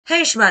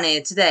Hey Shman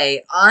here,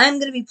 today I'm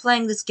going to be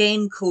playing this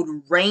game called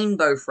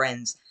Rainbow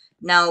Friends.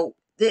 Now,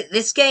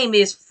 this game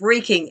is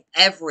freaking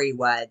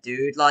everywhere,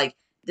 dude. Like,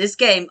 this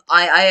game,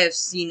 I have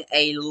seen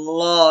a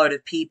lot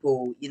of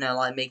people,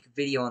 like, make a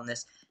video on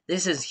this.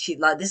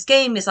 This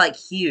game is, like,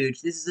 huge.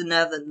 This is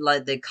another,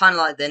 like, kind of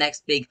like the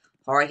next big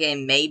horror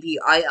game, maybe.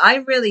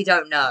 I really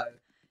don't know.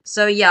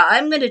 So yeah,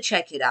 I'm gonna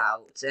check it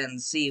out and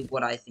see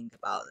what I think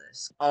about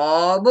this.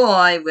 Oh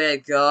boy, we're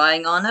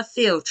going on a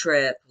field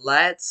trip.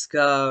 Let's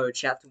go,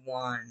 chapter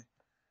 1.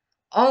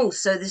 Oh,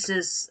 so this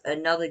is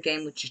another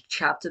game which is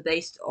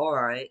chapter-based?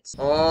 Alright.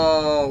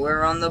 Oh,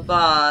 we're on the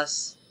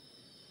bus.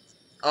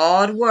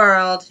 Odd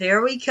world,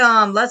 here we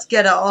come. Let's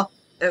get it. Oh,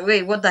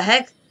 wait, what the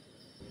heck?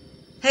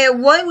 Hey,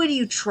 why would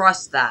you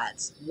trust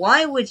that?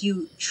 Why would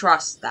you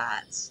trust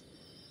that?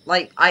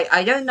 Like,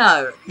 I don't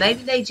know.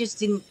 Maybe they just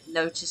didn't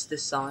notice the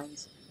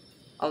signs.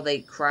 Oh,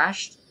 they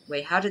crashed?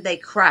 Wait, how did they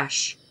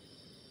crash?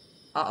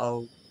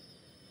 Uh-oh.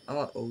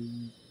 Uh-oh.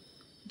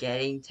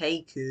 Getting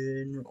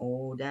taken.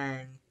 Oh,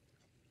 dang.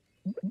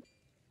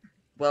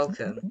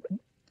 Welcome.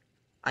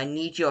 I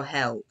need your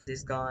help,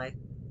 this guy.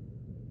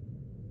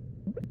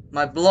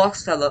 My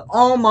blocks fell over.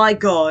 Oh my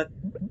god.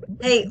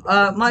 Hey,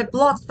 my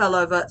blocks fell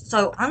over,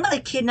 so I'm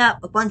gonna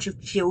kidnap a bunch of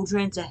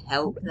children to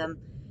help them.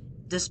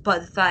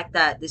 Despite the fact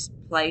that this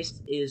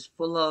place is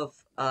full of,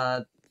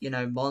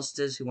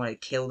 monsters who want to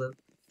kill them.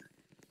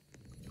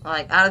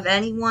 Like, out of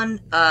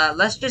anyone,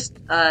 let's just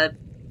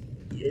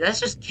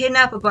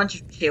kidnap a bunch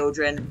of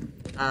children,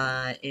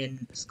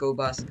 in school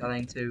bus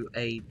going to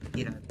a,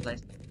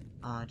 place.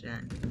 Oh,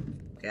 dang.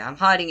 Okay, I'm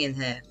hiding in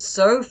here.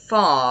 So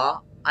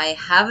far, I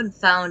haven't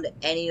found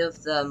any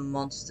of the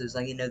monsters,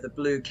 like, the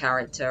blue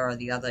character or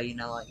the other,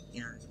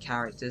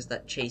 characters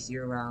that chase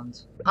you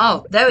around.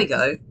 Oh, there we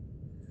go.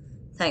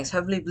 Thanks,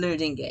 hopefully Blue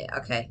didn't get it.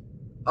 Okay.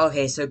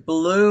 Okay, so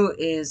Blue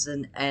is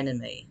an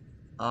enemy.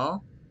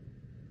 Oh?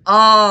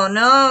 Oh,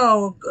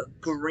 no!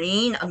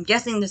 Green? I'm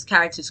guessing this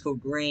character's called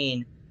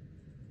Green.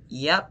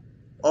 Yep.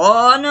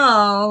 Oh,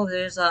 no!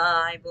 His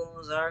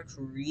eyeballs are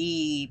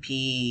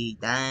creepy.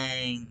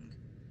 Dang.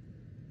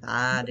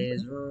 That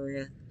is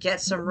real.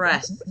 Get some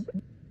rest.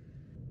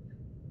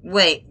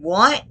 Wait,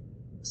 what?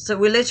 So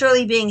we're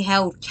literally being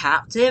held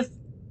captive?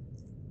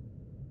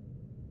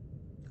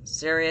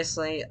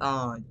 Seriously?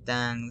 Oh,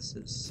 dang, this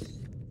is...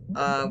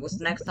 what's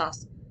the next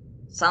task?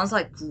 Sounds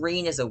like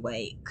Green is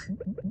awake.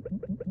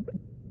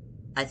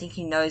 I think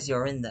he knows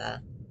you're in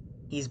there.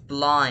 He's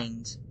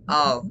blind.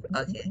 Oh,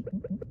 okay.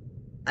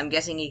 I'm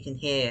guessing he can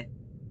hear.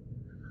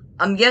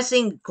 I'm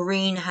guessing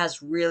Green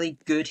has really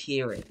good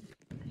hearing.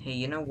 Hey,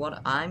 you know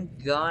what? I'm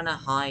gonna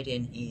hide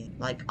in here.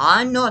 Like,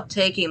 I'm not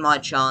taking my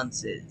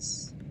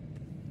chances.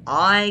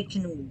 I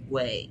can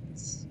wait.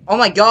 Oh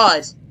my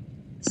god!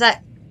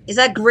 Is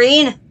that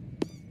Green?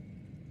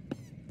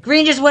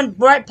 Green just went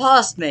right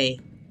past me.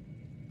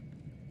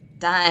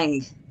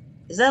 Dang.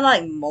 Is there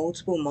like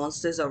multiple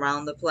monsters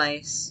around the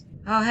place?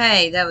 Oh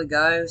hey, there we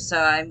go. So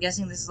I'm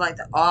guessing this is like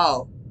the...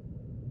 Oh.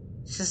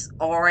 This is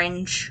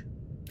orange.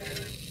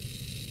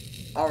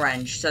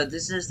 Orange. So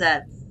this is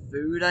that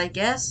food, I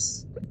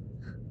guess?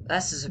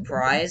 That's a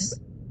surprise.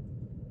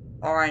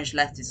 Orange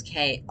left his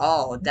cake.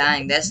 Oh,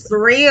 dang. There's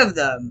 3 of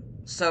them.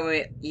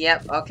 So,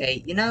 yep,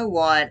 okay. You know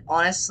what?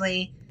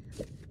 Honestly...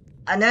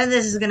 I know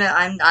this is gonna,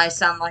 I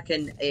sound like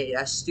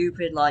a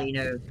stupid, like,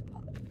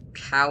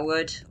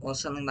 coward or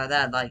something like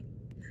that. Like,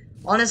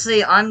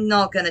 honestly, I'm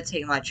not gonna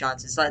take my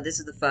chances. Like, this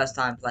is the first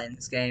time playing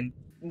this game.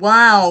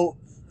 Wow,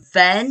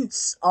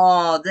 vents?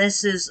 Oh,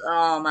 this is,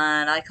 oh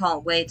man, I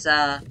can't wait.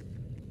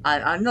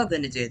 I'm not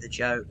gonna do the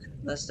joke.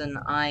 Listen,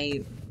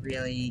 I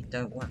really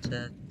don't want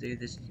to do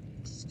this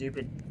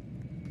stupid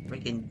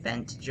freaking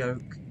vent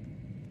joke.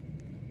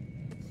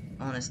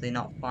 Honestly,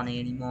 not funny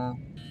anymore.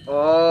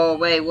 Oh,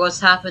 wait, what's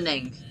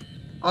happening?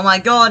 Oh my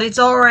god, it's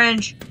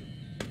orange!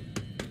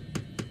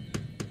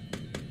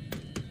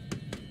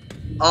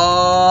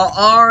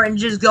 Oh,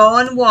 orange is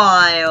going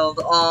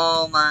wild.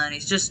 Oh man,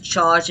 he's just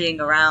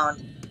charging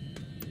around.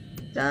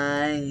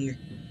 Dang.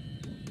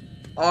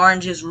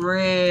 Orange is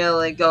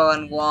really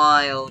going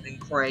wild and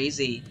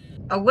crazy.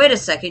 Oh, wait a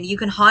second, you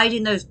can hide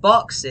in those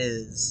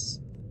boxes.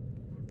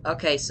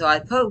 Okay, so I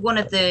put one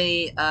of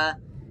the,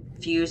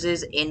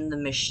 fuses in the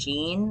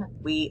machine.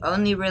 We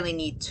only really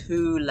need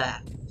 2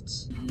 left.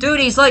 Dude,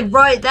 he's like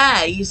right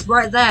there. He's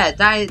right there.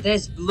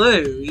 There's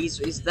Blue.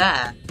 He's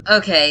there.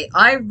 Okay,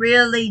 I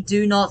really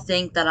do not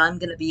think that I'm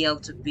gonna be able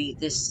to beat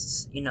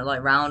this,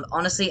 round.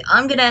 Honestly,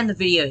 I'm gonna end the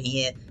video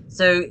here.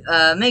 So,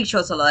 make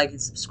sure to like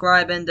and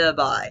subscribe, and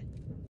bye.